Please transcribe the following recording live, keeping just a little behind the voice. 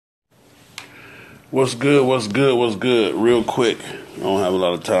What's good? What's good? What's good? Real quick. I don't have a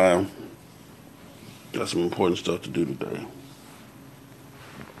lot of time. Got some important stuff to do today.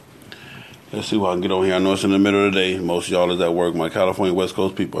 Let's see what I can get on here. I know it's in the middle of the day. Most of y'all is at work. My California West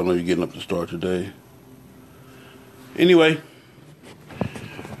Coast people, I know you're getting up to start today. Anyway,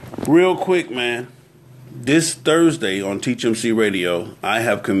 real quick, man. This Thursday on Teach MC Radio, I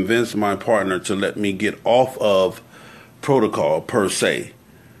have convinced my partner to let me get off of protocol per se,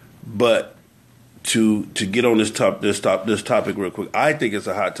 but to get on this topic real quick. I think it's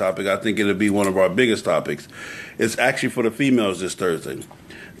a hot topic. I think it'll be one of our biggest topics. It's actually for the females this Thursday.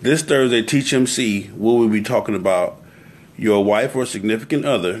 This Thursday, Teach MC, we will be talking about your wife or significant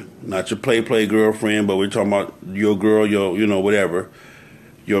other, not your play girlfriend, but we're talking about your girl, your whatever,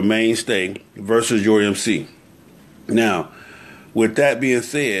 your mainstay versus your MC. Now, with that being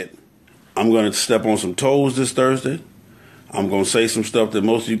said, I'm going to step on some toes this Thursday. I'm going to say some stuff that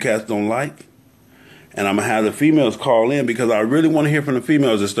most of you cats don't like. And I'm going to have the females call in because I really want to hear from the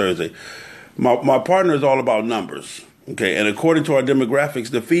females this Thursday. My partner is all about numbers. Okay, and according to our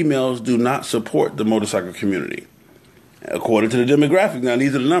demographics, the females do not support the motorcycle community. According to the demographics, now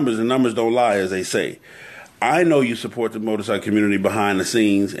these are the numbers, and numbers don't lie, as they say. I know you support the motorcycle community behind the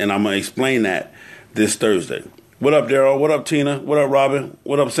scenes, and I'm going to explain that this Thursday. What up, Daryl? What up, Tina? What up, Robin?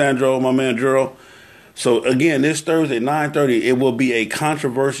 What up, Sandro, my man, Juro? So, again, this Thursday, 9:30, it will be a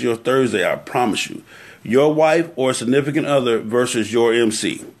controversial Thursday, I promise you. Your wife or significant other versus your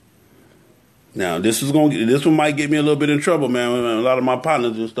MC. Now, this one might get me a little bit in trouble, man. A lot of my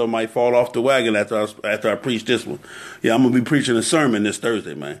partners and stuff might fall off the wagon after I preach this one. Yeah, I'm going to be preaching a sermon this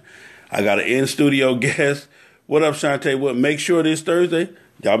Thursday, man. I got an in-studio guest. What up, Shantae? What? Make sure this Thursday,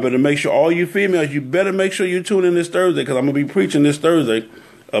 y'all better make sure, all you females, you better make sure you tune in this Thursday because I'm going to be preaching this Thursday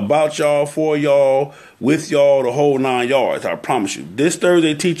about y'all, for y'all, with y'all, the whole 9 yards. I promise you. This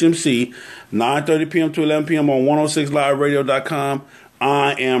Thursday, Teach MC, 9:30 p.m. to 11 p.m. on 106liveradio.com.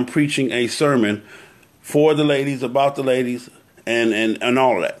 I am preaching a sermon for the ladies, about the ladies, and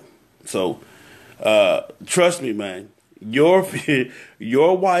all of that. So, trust me, man. Your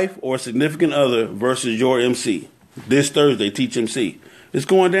wife or significant other versus your MC. This Thursday, Teach MC. It's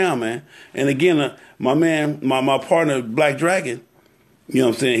going down, man. And again, my partner, Black Dragon, you know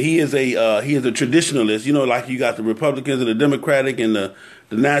what I'm saying? He is a traditionalist. You know, like you got the Republicans and the Democratic and the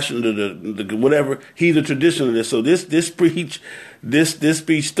national, the whatever. He's a traditionalist. So this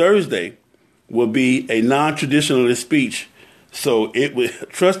speech Thursday will be a non-traditionalist speech. So it would,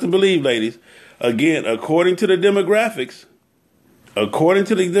 trust and believe, ladies. Again, according to the demographics,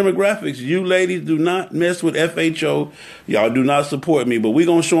 you ladies do not mess with FHO. Y'all do not support me, but we're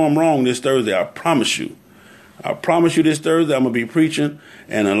going to show them wrong this Thursday. I promise you. I promise you this Thursday I'm going to be preaching.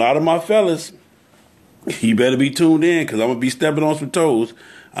 And a lot of my fellas, you better be tuned in because I'm going to be stepping on some toes.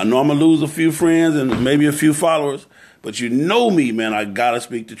 I know I'm going to lose a few friends and maybe a few followers. But you know me, man. I got to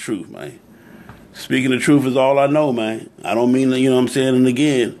speak the truth, man. Speaking the truth is all I know, man. I don't mean, you know what I'm saying? And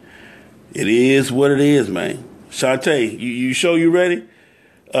again, it is what it is, man. Shantae, you show you ready?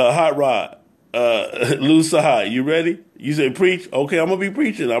 Hot Rod, Lou Sahai, you ready? You say preach? Okay, I'm going to be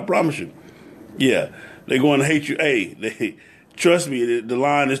preaching. I promise you. Yeah. They're going to hate you. Hey, trust me, the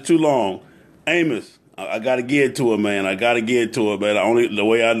line is too long. Amos, I got to get to it, man. I got to get to it, man. Only the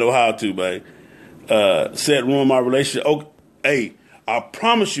way I know how to, man. Set ruin my relationship. Okay, hey, I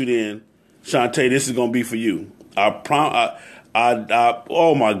promise you then, Shantae, this is going to be for you. Oh,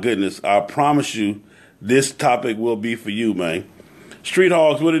 my goodness. I promise you this topic will be for you, man. Street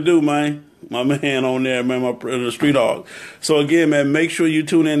Hogs, what it do, man? My man on there, man, the Street Hogs. So, again, man, make sure you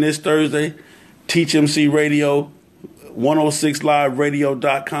tune in this Thursday. Teach MC Radio,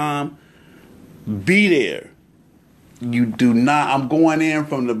 106liveradio.com. Be there. You do not. I'm going in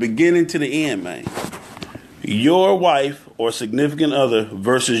from the beginning to the end, man. Your wife or significant other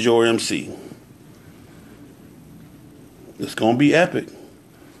versus your MC. It's going to be epic.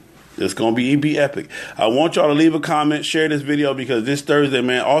 It's going to be epic. I want y'all to leave a comment, share this video because this Thursday,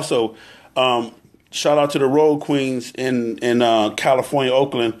 man. Also, shout out to the Road Queens in California,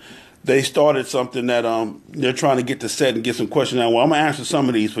 Oakland. They started something that they're trying to get to set and get some questions out. Well, I'm going to answer some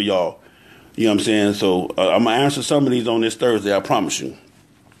of these for y'all. You know what I'm saying? So I'm going to answer some of these on this Thursday, I promise you.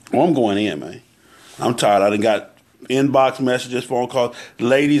 Well, I'm going in, man. I'm tired. I done got inbox messages, phone calls.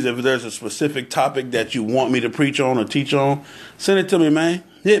 Ladies, if there's a specific topic that you want me to preach on or teach on, send it to me, man.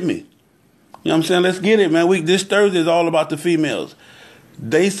 Hit me. You know what I'm saying? Let's get it, man. This Thursday is all about the females.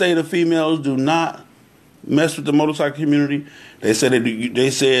 They say the females do not mess with the motorcycle community. They said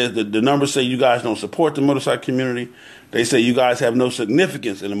that the numbers say you guys don't support the motorcycle community. They say you guys have no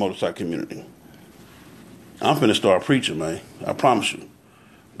significance in the motorcycle community. I'm finna start preaching, man. I promise you.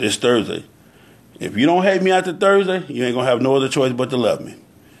 This Thursday. If you don't hate me after Thursday, you ain't gonna have no other choice but to love me.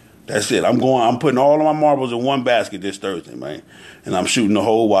 That's it. I'm putting all of my marbles in one basket this Thursday, man. And I'm shooting the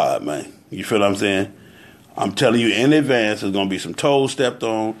whole wide, man. You feel what I'm saying? I'm telling you in advance, there's gonna be some toes stepped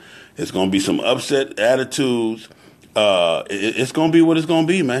on. It's gonna be some upset attitudes. It's gonna be what it's gonna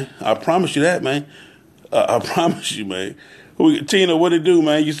be, man. I promise you that, man. I promise you, man. Tina, what it do,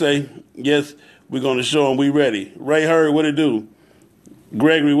 man? You say, yes, we're gonna show them we ready. Ray Hurd, what it do?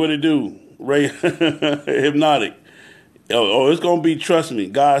 Gregory, what it do? Ray Hypnotic. It's gonna be, trust me,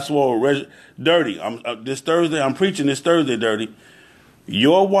 God swore, Dirty. This Thursday, I'm preaching this Thursday, Dirty.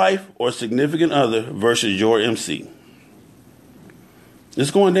 Your wife or significant other versus your MC.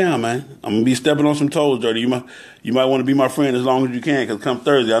 It's going down, man. I'm gonna be stepping on some toes, Dirty. You might want to be my friend as long as you can, because come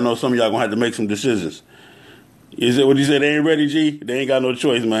Thursday, I know some of y'all gonna have to make some decisions. Is it what you said? They ain't ready, G? They ain't got no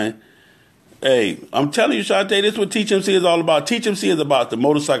choice, man. Hey, I'm telling you, Shantae, this is what Teach MC is all about. Teach MC is about the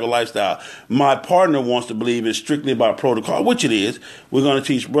motorcycle lifestyle. My partner wants to believe it's strictly about protocol, which it is. We're going to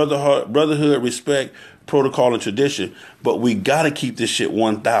teach brotherhood, respect, protocol, and tradition. But we got to keep this shit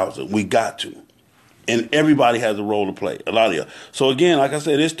 1,000. We got to. And everybody has a role to play, a lot of you. So, again, like I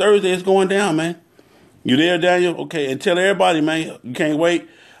said, this Thursday is going down, man. You there, Daniel? Okay, and tell everybody, man, you can't wait.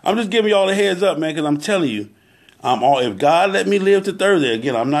 I'm just giving y'all a heads up, man, because I'm telling you, if God let me live to Thursday,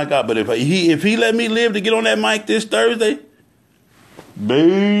 again, I'm not God, but if he let me live to get on that mic this Thursday,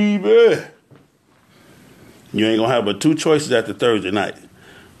 baby, you ain't gonna have but two choices after Thursday night.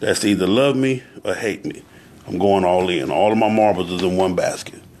 That's either love me or hate me. I'm going all in. All of my marbles is in one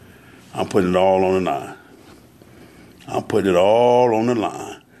basket. I'm putting it all on the line. I'm putting it all on the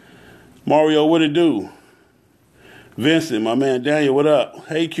line. Mario, what it do? Vincent, my man Daniel, what up?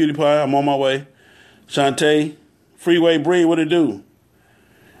 Hey, cutie pie, I'm on my way. Shantae, Freeway Breed, what it do?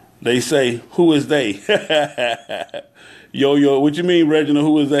 They say, who is they? Yo, what you mean, Reginald,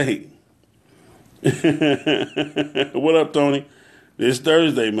 who is they? What up, Tony? It's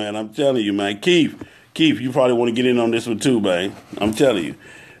Thursday, man. I'm telling you, man. Keith, you probably want to get in on this one too, man. I'm telling you.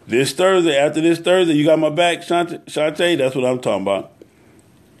 This Thursday, after this Thursday, you got my back, Shantae? That's what I'm talking about.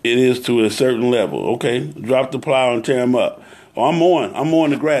 It is to a certain level, okay? Drop the plow and tear him up. Oh, I'm on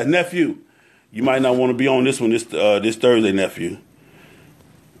the grass. Nephew, you might not want to be on this one this Thursday, nephew.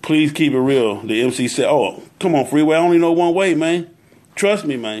 Please keep it real. The MC said, oh, come on, Freeway. I only know one way, man. Trust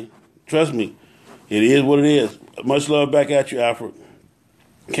me, man. Trust me. It is what it is. Much love back at you, Alfred.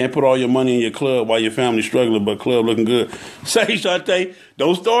 Can't put all your money in your club while your family's struggling, but club looking good. Say, Shantae.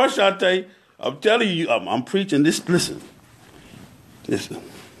 Don't start, Shantae. I'm telling you, I'm preaching this. Listen.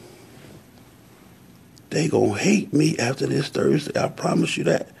 They gonna hate me after this Thursday. I promise you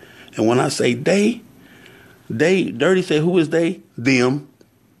that. And when I say they, Dirty say, who is they? Them.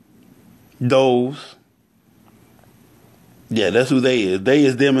 Those. Yeah, that's who they is. They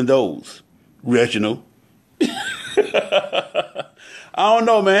is them and those. Reginald. I don't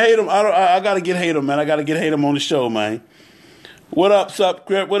know, man. Hate them. I gotta get hate them, man. I gotta get hate them on the show, man. What up, sup,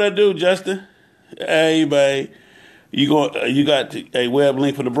 Crip? What I do, Justin? Hey, babe. You got a web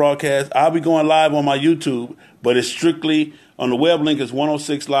link for the broadcast. I'll be going live on my YouTube, but it's strictly on the web link. It's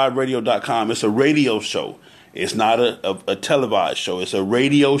 106liveradio.com. It's a radio show. It's not a televised show. It's a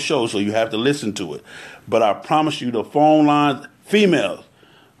radio show, so you have to listen to it. But I promise you, the phone lines, females,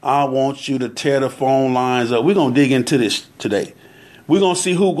 I want you to tear the phone lines up. We're going to dig into this today. We're going to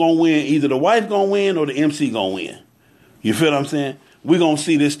see who's going to win. Either the wife going to win or the MC going to win. You feel what I'm saying? We're going to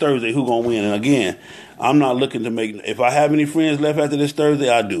see this Thursday who's going to win. And again, I'm not looking to make, if I have any friends left after this Thursday,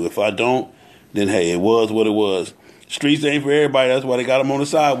 I do. If I don't, then hey, it was what it was. Streets ain't for everybody. That's why they got them on the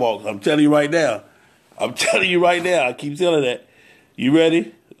sidewalks. I'm telling you right now. I keep telling that. You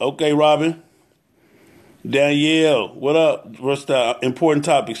ready? Okay, Robin. Danielle, what up? What's the important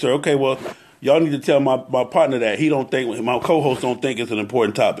topic, sir? Okay, well, y'all need to tell my partner that. He don't think, my co-host don't think it's an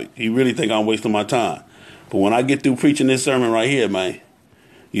important topic. He really think I'm wasting my time. But when I get through preaching this sermon right here, man,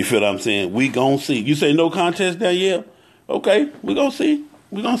 you feel what I'm saying? We gon' see. You say no contest, Danielle? Okay, we gon' see.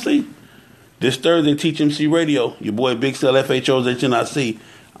 We gon' see. This Thursday, Teach MC Radio, your boy Big Cell FHOs that you not see.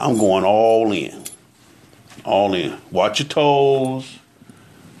 I'm going all in. All in. Watch your toes.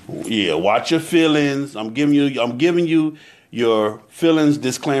 Yeah, watch your feelings. I'm giving you your feelings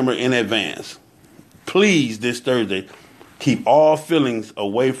disclaimer in advance. Please, this Thursday, keep all feelings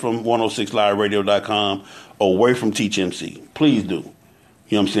away from 106liveradio.com, away from Teach MC. Please do. You know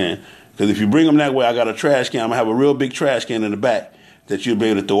what I'm saying? Because if you bring them that way, I got a trash can. I'm going to have a real big trash can in the back that you'll be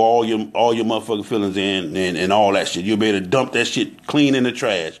able to throw all your motherfucking feelings in and all that shit. You'll be able to dump that shit clean in the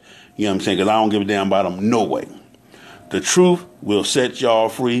trash. You know what I'm saying? Because I don't give a damn about them no way. The truth will set y'all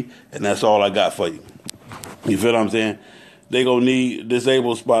free, and that's all I got for you. You feel what I'm saying? They gonna need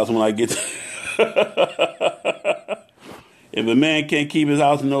disabled spots when I get to If a man can't keep his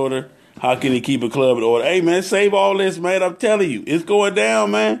house in order, how can he keep a club in order? Hey, man, save all this, man. I'm telling you. It's going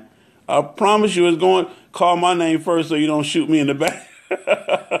down, man. I promise you it's going. Call my name first so you don't shoot me in the back.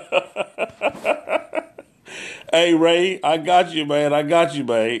 Hey, Ray, I got you, man. I got you,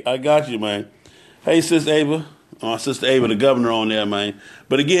 man. Hey, Sister Ava. Sister Ava, the governor on there, man.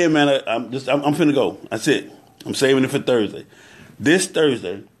 But again, man, I'm finna go. That's it. I'm saving it for Thursday. This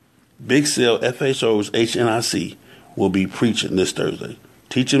Thursday, Big Cell FHO's HNIC will be preaching this Thursday.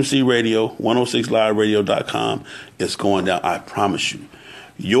 Teach MC Radio, 106liveradio.com. It's going down, I promise you.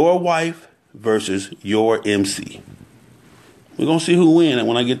 Your wife versus your MC. We're going to see who win. And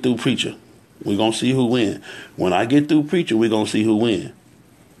when I get through preaching, we're going to see who win. When I get through preaching, we're going to see who win.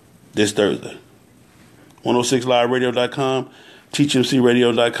 This Thursday. 106liveradio.com.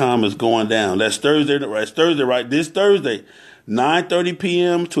 TeachMCRadio.com is going down. That's Thursday, right? It's Thursday, right? This Thursday, 9:30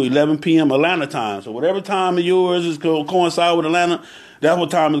 p.m. to 11 p.m. Atlanta time. So whatever time of yours is going to coincide with Atlanta, that's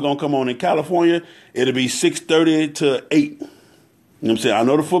what time is going to come on. In California, it'll be 6:30 to 8. You know what I'm saying? I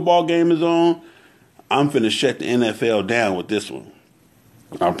know the football game is on. I'm finna shut the NFL down with this one.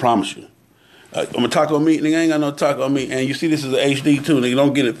 I promise you. I'm a taco meat, nigga. I ain't got no taco meat. And you see this is an HD too, nigga.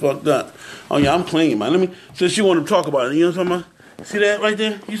 Don't get it fucked up. Oh yeah, I'm clean, man. Let me, since you want to talk about it, you know what I'm talking about? See that right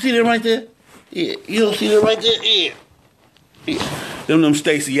there? You see that right there? Yeah. You don't see that right there? Yeah. Yeah. Them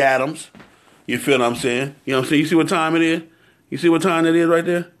Stacey Adams. You feel what I'm saying? You know what I'm saying? You see what time it is? You see what time it is right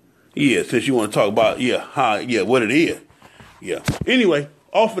there? Yeah, since you want to talk about, what it is. Yeah. Anyway,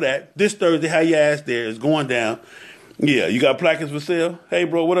 off of that, this Thursday, how your ass there is going down. Yeah, you got placards for sale? Hey,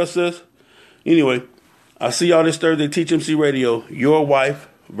 bro, what up, sis? Anyway, I'll see y'all this Thursday, Teach MC Radio, your wife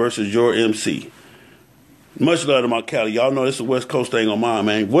versus your MC. Much love to my Cali. Y'all know this is a West Coast thing on mine,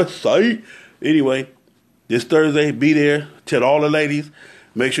 man. West Side. Anyway, this Thursday, be there. Tell all the ladies.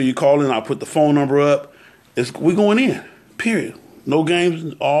 Make sure you call in. I'll put the phone number up. We going in, period. No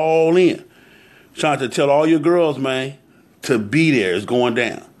games, all in. Trying to tell all your girls, man, to be there. It's going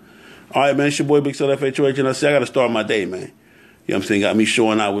down. All right, man, it's your boy Big Cell FHOH, and I got to start my day, man. You know what I'm saying? Got me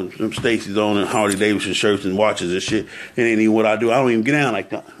showing out with some Stacey's on and Harley Davidson shirts and watches and shit. It ain't even what I do. I don't even get down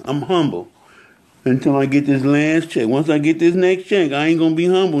like that. I'm humble until I get this last check. Once I get this next check, I ain't going to be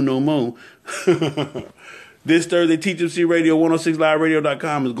humble no more. This Thursday, Teach MC Radio,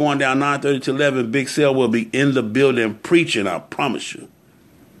 106liveradio.com is going down 9:30 to 11. Big Cell will be in the building preaching, I promise you.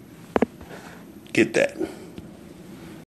 Get that.